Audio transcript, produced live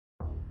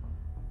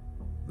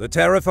The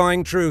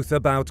terrifying truth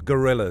about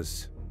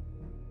gorillas.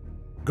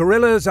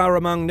 Gorillas are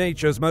among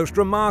nature's most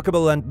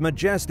remarkable and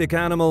majestic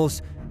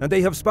animals, and they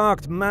have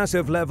sparked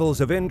massive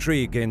levels of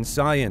intrigue in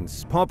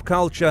science, pop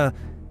culture,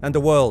 and the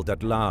world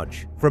at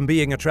large. From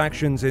being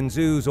attractions in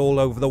zoos all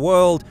over the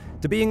world,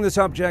 to being the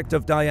subject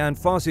of Dian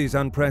Fossey's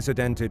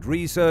unprecedented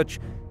research,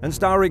 and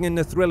starring in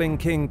the thrilling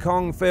King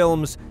Kong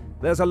films,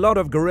 there's a lot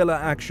of gorilla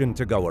action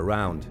to go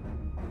around.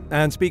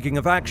 And speaking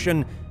of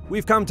action,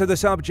 we've come to the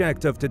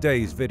subject of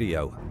today's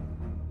video.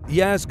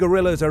 Yes,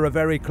 gorillas are a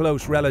very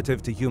close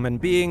relative to human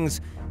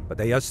beings, but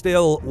they are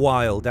still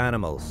wild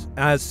animals.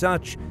 As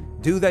such,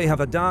 do they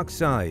have a dark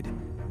side?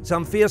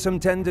 Some fearsome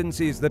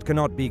tendencies that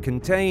cannot be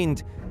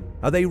contained?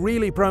 Are they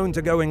really prone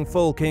to going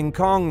full King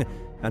Kong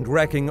and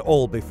wrecking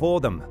all before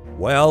them?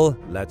 Well,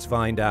 let's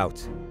find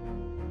out.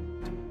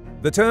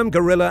 The term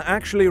gorilla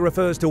actually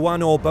refers to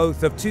one or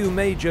both of two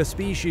major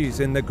species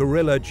in the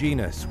gorilla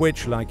genus,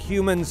 which, like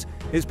humans,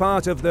 is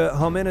part of the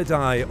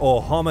Hominidae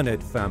or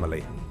hominid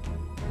family.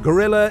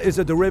 Gorilla is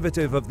a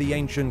derivative of the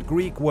ancient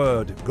Greek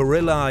word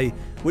gorillae,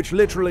 which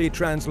literally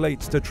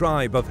translates to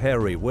tribe of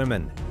hairy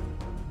women.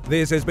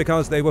 This is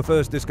because they were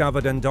first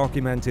discovered and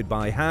documented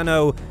by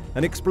Hanno,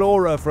 an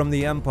explorer from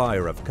the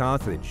Empire of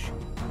Carthage.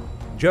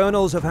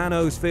 Journals of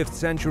Hanno's 5th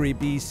century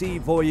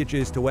BC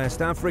voyages to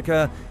West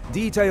Africa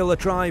detail a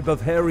tribe of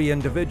hairy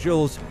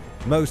individuals,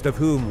 most of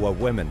whom were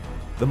women.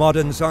 The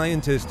modern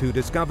scientist who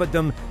discovered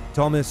them,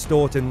 Thomas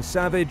Staunton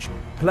Savage,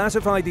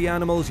 classified the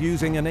animals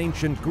using an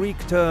ancient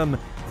Greek term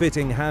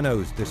fitting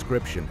Hanno's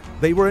description.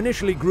 They were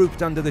initially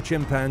grouped under the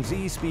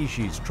chimpanzee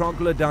species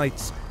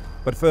troglodytes,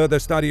 but further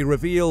study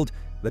revealed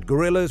that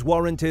gorillas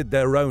warranted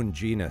their own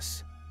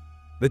genus.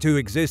 The two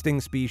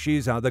existing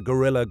species are the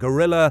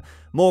gorilla,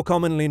 more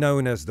commonly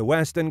known as the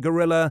western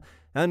gorilla,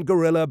 and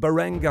gorilla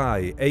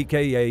barengai,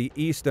 aka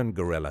eastern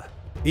gorilla.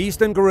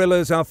 Eastern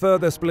gorillas are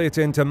further split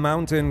into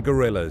mountain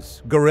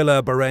gorillas,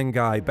 gorilla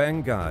barengai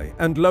bengai,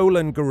 and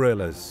lowland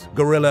gorillas,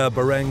 gorilla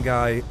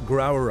barengai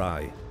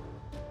graurai.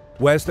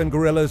 Western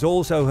gorillas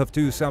also have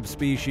two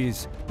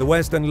subspecies, the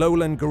western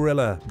lowland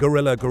gorilla,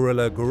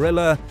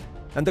 gorilla,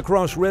 and the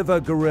cross-river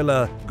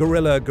gorilla,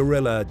 gorilla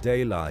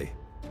dalai.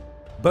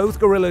 Both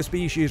gorilla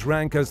species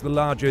rank as the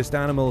largest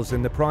animals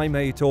in the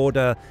primate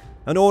order,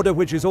 an order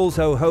which is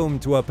also home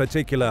to a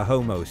particular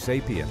Homo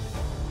sapien.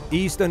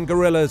 Eastern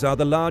gorillas are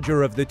the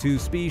larger of the two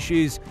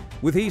species,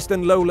 with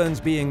eastern lowlands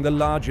being the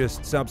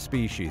largest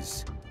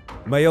subspecies.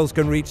 Males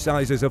can reach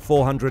sizes of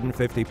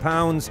 450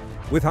 pounds,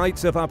 with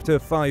heights of up to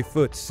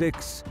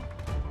 5'6".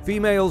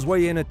 Females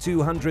weigh in at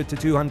 200 to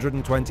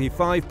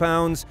 225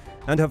 pounds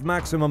and have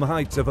maximum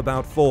heights of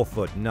about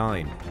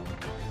 4'9".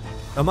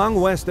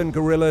 Among western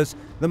gorillas,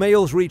 the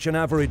males reach an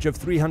average of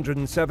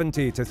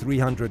 370 to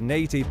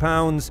 380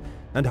 pounds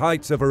and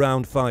heights of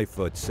around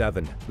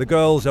 5'7". The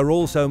girls are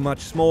also much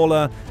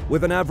smaller,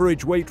 with an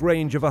average weight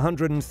range of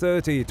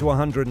 130 to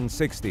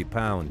 160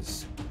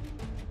 pounds.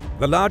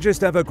 The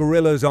largest ever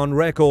gorillas on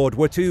record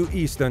were two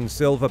eastern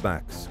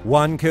silverbacks.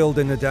 One, killed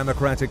in the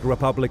Democratic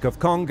Republic of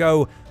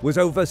Congo, was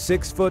over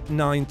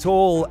 6'9"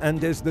 tall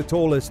and is the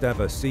tallest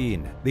ever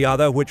seen. The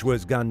other, which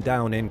was gunned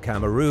down in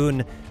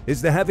Cameroon,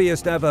 is the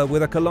heaviest ever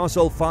with a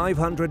colossal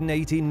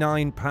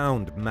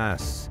 589-pound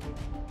mass.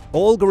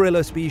 All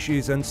gorilla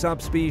species and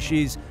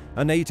subspecies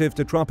are native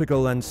to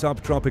tropical and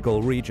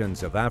subtropical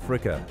regions of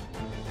Africa.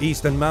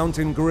 Eastern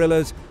mountain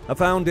gorillas are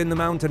found in the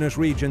mountainous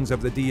regions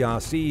of the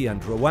DRC and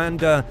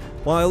Rwanda,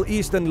 while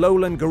eastern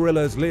lowland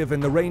gorillas live in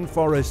the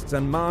rainforests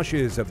and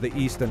marshes of the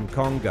eastern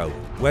Congo.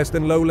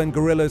 Western lowland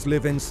gorillas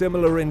live in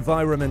similar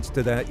environments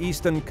to their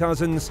eastern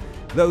cousins,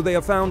 though they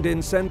are found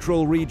in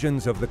central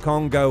regions of the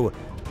Congo,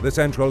 the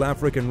Central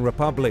African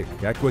Republic,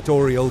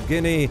 Equatorial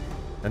Guinea,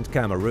 and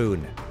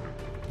Cameroon.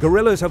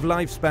 Gorillas have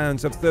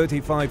lifespans of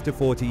 35 to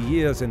 40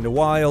 years in the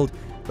wild,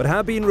 but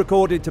have been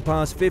recorded to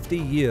pass 50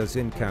 years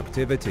in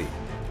captivity.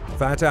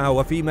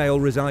 Fatau, a female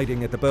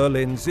residing at the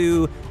Berlin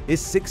Zoo,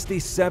 is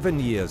 67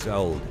 years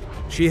old.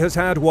 She has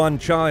had one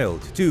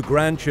child, 2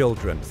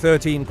 grandchildren,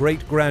 13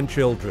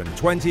 great-grandchildren,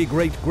 20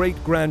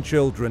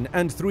 great-great-grandchildren,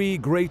 and 3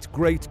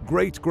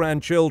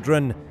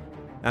 great-great-great-grandchildren,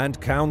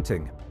 and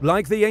counting.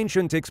 Like the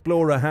ancient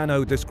explorer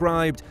Hanno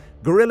described,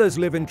 gorillas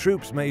live in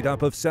troops made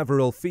up of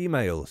several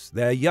females.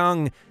 They're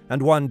young,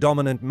 and one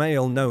dominant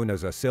male known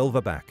as a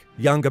silverback.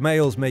 Younger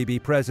males may be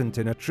present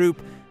in a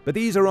troop, but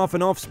these are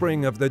often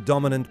offspring of the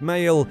dominant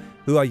male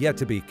who are yet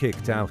to be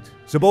kicked out.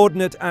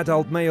 Subordinate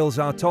adult males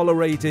are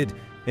tolerated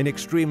in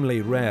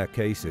extremely rare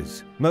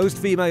cases. Most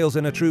females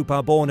in a troop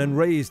are born and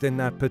raised in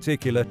that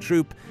particular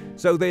troop,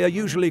 so they are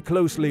usually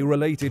closely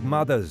related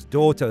mothers,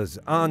 daughters,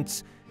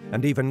 aunts,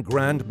 and even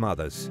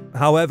grandmothers.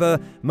 However,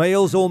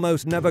 males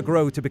almost never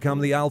grow to become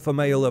the alpha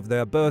male of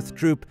their birth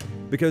troop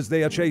because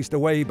they are chased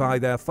away by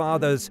their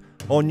fathers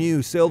or new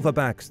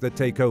silverbacks that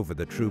take over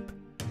the troop.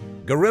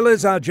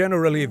 Gorillas are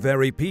generally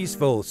very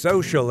peaceful,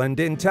 social, and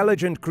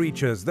intelligent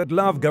creatures that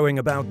love going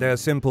about their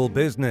simple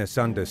business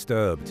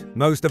undisturbed.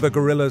 Most of a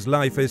gorilla's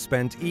life is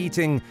spent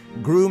eating,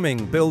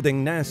 grooming,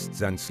 building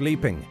nests, and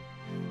sleeping.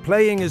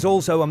 Playing is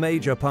also a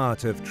major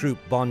part of troop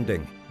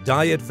bonding.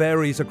 Diet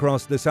varies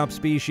across the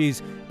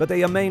subspecies, but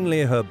they are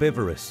mainly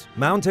herbivorous.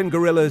 Mountain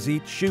gorillas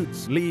eat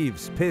shoots,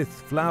 leaves, pith,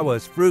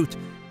 flowers, fruit,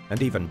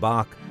 and even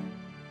bark.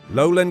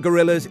 Lowland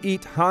gorillas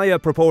eat higher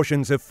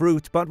proportions of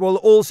fruit, but will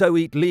also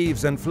eat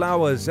leaves and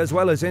flowers, as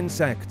well as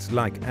insects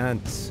like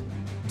ants.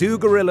 Do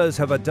gorillas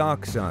have a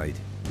dark side?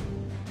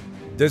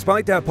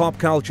 Despite their pop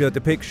culture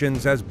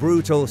depictions as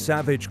brutal,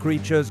 savage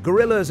creatures,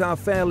 gorillas are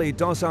fairly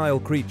docile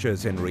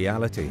creatures in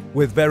reality.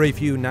 With very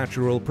few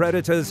natural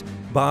predators,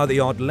 bar the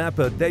odd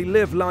leopard, they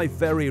live life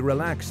very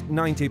relaxed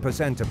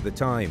 90% of the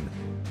time.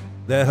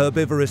 Their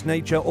herbivorous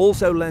nature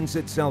also lends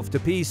itself to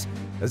peace,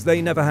 as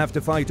they never have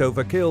to fight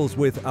over kills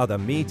with other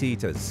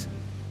meat-eaters.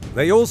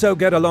 They also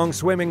get along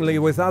swimmingly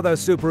with other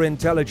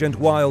super-intelligent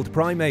wild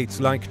primates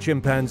like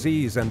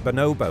chimpanzees and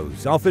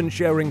bonobos, often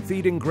sharing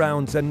feeding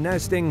grounds and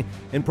nesting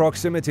in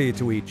proximity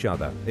to each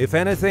other. If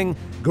anything,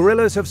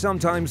 gorillas have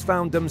sometimes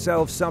found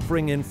themselves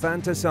suffering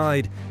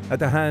infanticide at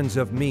the hands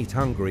of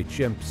meat-hungry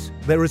chimps.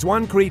 There is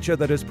one creature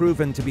that has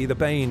proven to be the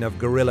bane of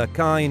gorilla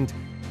kind,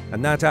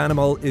 and that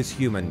animal is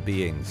human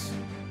beings.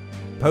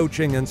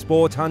 Poaching and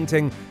sport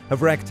hunting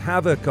have wreaked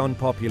havoc on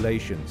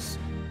populations.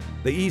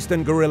 The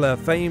eastern gorilla,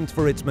 famed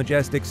for its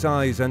majestic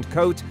size and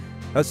coat,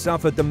 has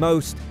suffered the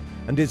most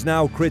and is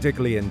now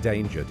critically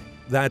endangered.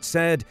 That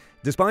said,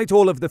 despite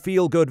all of the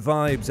feel-good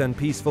vibes and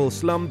peaceful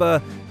slumber,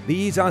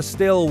 these are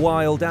still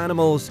wild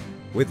animals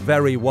with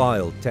very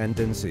wild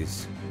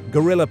tendencies.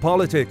 Gorilla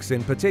politics,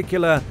 in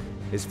particular,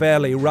 is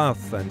fairly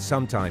rough and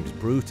sometimes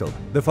brutal.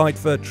 The fight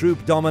for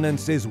troop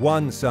dominance is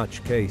one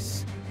such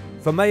case.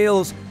 For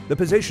males, the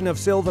position of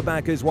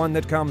silverback is one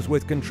that comes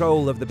with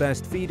control of the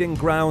best feeding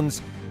grounds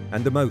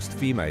and the most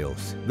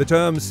females. The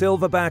term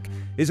silverback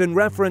is in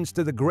reference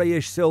to the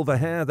greyish-silver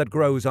hair that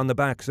grows on the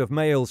backs of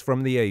males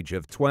from the age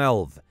of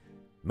 12.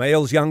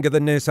 Males younger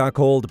than this are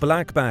called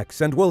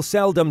blackbacks and will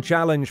seldom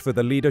challenge for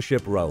the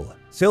leadership role.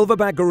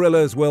 Silverback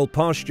gorillas will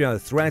posture,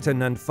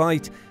 threaten, and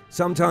fight,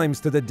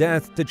 sometimes to the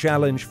death, to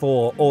challenge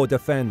for or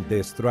defend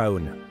this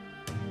throne.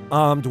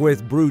 Armed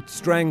with brute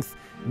strength,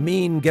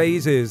 mean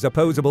gazes,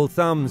 opposable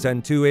thumbs,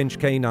 and 2-inch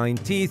canine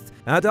teeth,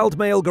 adult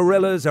male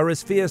gorillas are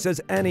as fierce as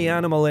any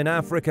animal in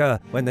Africa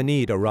when the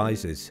need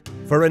arises.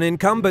 For an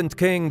incumbent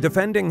king,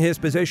 defending his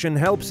position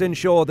helps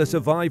ensure the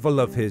survival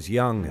of his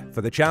young.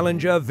 For the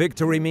challenger,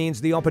 victory means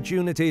the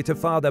opportunity to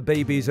father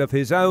babies of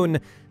his own,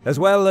 as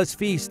well as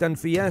feast and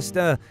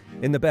fiesta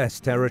in the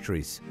best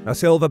territories. A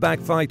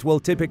silverback fight will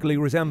typically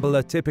resemble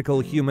a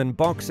typical human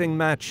boxing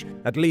match,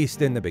 at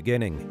least in the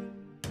beginning.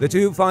 The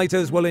two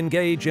fighters will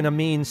engage in a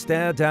mean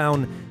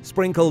stare-down,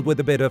 sprinkled with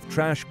a bit of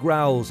trash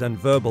growls and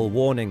verbal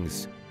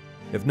warnings.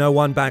 If no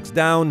one backs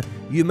down,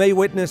 you may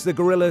witness the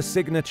gorilla's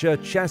signature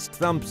chest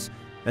thumps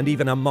and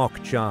even a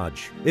mock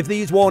charge. If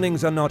these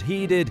warnings are not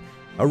heeded,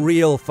 a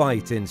real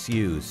fight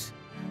ensues.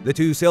 The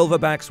two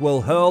silverbacks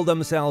will hurl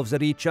themselves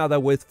at each other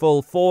with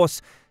full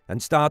force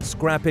and start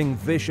scrapping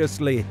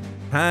viciously.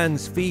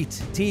 Hands, feet,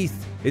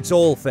 teeth, it's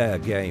all fair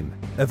game.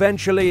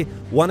 Eventually,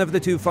 one of the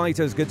two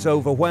fighters gets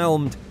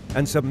overwhelmed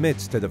and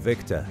submits to the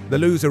victor. The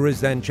loser is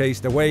then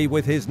chased away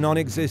with his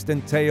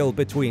non-existent tail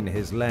between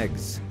his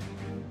legs.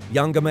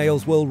 Younger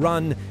males will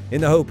run in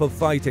the hope of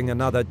fighting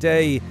another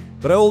day,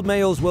 but old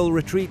males will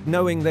retreat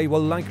knowing they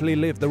will likely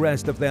live the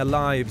rest of their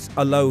lives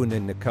alone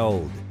in the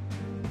cold.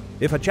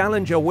 If a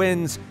challenger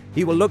wins,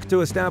 he will look to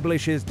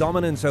establish his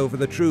dominance over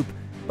the troop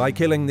by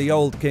killing the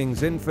old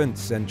king's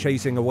infants and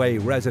chasing away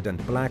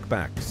resident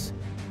blackbacks.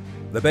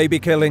 The baby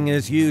killing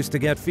is used to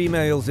get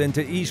females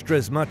into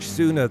estrus much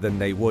sooner than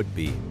they would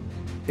be.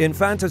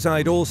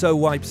 Infanticide also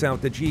wipes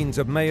out the genes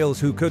of males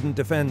who couldn't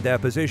defend their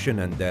position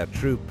and their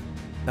troop.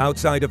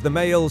 Outside of the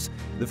males,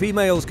 the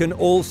females can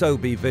also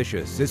be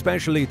vicious,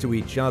 especially to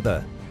each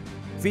other.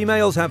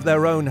 Females have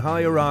their own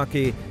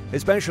hierarchy,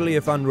 especially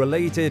if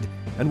unrelated,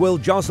 and will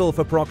jostle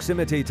for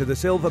proximity to the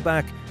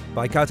silverback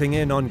by cutting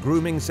in on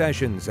grooming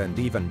sessions and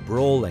even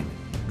brawling.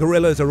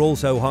 Gorillas are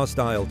also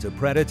hostile to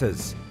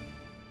predators.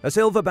 A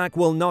silverback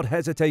will not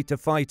hesitate to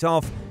fight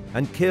off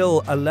and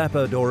kill a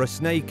leopard or a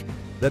snake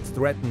that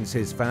threatens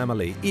his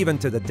family, even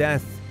to the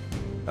death.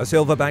 A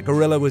silverback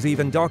gorilla was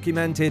even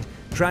documented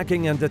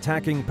tracking and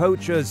attacking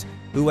poachers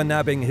who were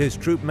nabbing his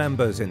troop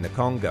members in the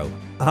Congo.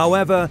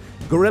 However,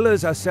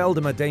 gorillas are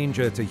seldom a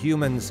danger to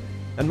humans,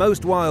 and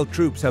most wild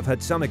troops have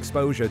had some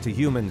exposure to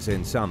humans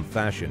in some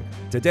fashion.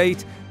 To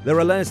date, there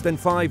are less than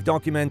 5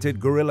 documented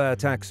gorilla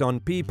attacks on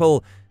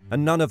people,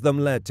 and none of them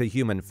led to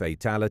human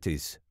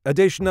fatalities.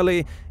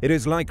 Additionally, it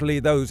is likely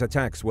those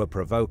attacks were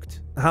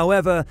provoked.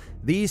 However,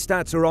 these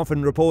stats are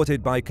often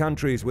reported by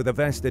countries with a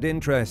vested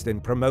interest in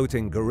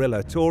promoting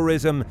gorilla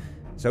tourism,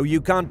 so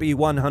you can't be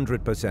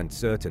 100%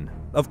 certain.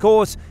 Of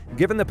course,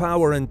 given the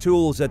power and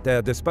tools at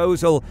their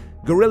disposal,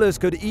 gorillas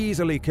could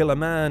easily kill a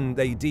man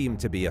they deem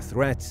to be a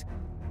threat.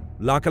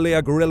 Luckily,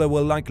 a gorilla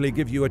will likely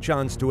give you a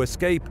chance to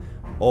escape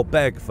or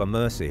beg for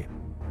mercy.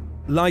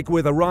 Like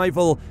with a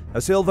rival, a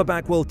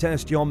silverback will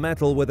test your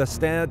mettle with a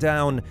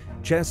stare-down,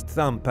 chest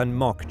thump, and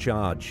mock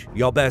charge.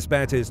 Your best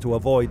bet is to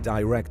avoid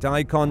direct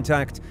eye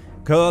contact,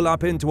 curl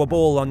up into a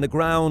ball on the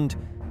ground,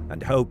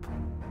 and hope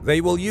They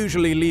will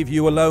usually leave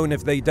you alone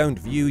if they don't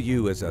view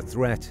you as a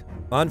threat.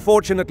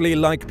 Unfortunately,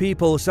 like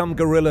people, some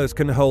gorillas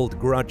can hold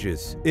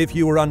grudges. If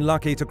you were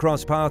unlucky to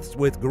cross paths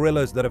with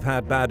gorillas that have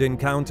had bad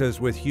encounters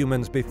with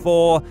humans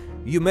before,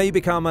 you may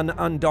become an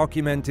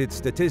undocumented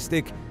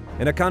statistic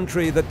in a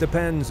country that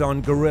depends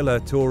on gorilla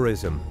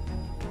tourism.